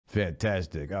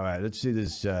Fantastic. All right, let's see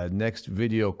this next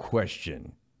video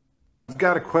question. I've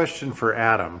got a question for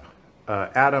Adam.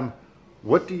 Adam,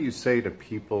 what do you say to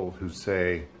people who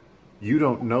say you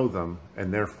don't know them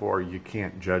and therefore you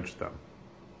can't judge them?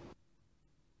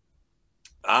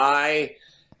 I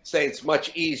say it's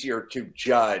much easier to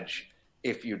judge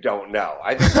if you don't know.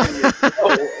 I think when you know,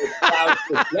 it allows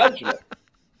for judgment.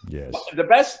 Yes. The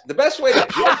best way to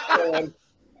judge someone,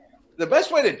 the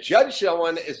best way to judge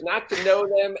someone is not to know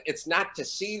them. It's not to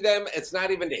see them. It's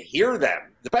not even to hear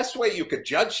them. The best way you could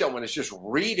judge someone is just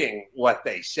reading what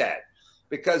they said.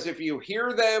 Because if you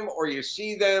hear them or you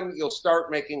see them, you'll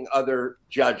start making other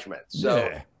judgments. So,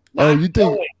 yeah. Oh, you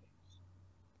think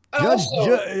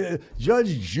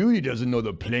Judge Judy doesn't know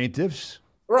the plaintiffs?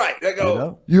 Right. They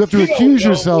go, you have to accuse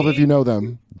yourself if you know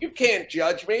them. You can't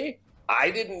judge me.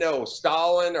 I didn't know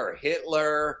Stalin or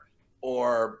Hitler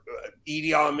or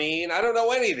Idi Amin. I don't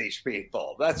know any of these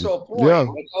people. That's the whole point. Yeah.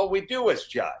 That's all we do is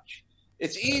judge.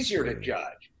 It's easier to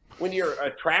judge. When you're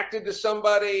attracted to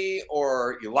somebody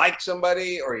or you like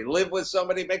somebody or you live with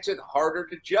somebody, it makes it harder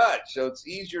to judge. So it's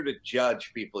easier to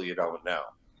judge people you don't know.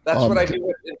 That's what I do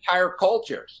with entire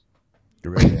cultures.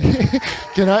 Can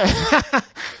I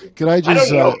just? I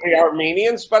don't know the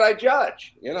Armenians, but I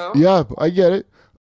judge. You know. Yeah, I get it.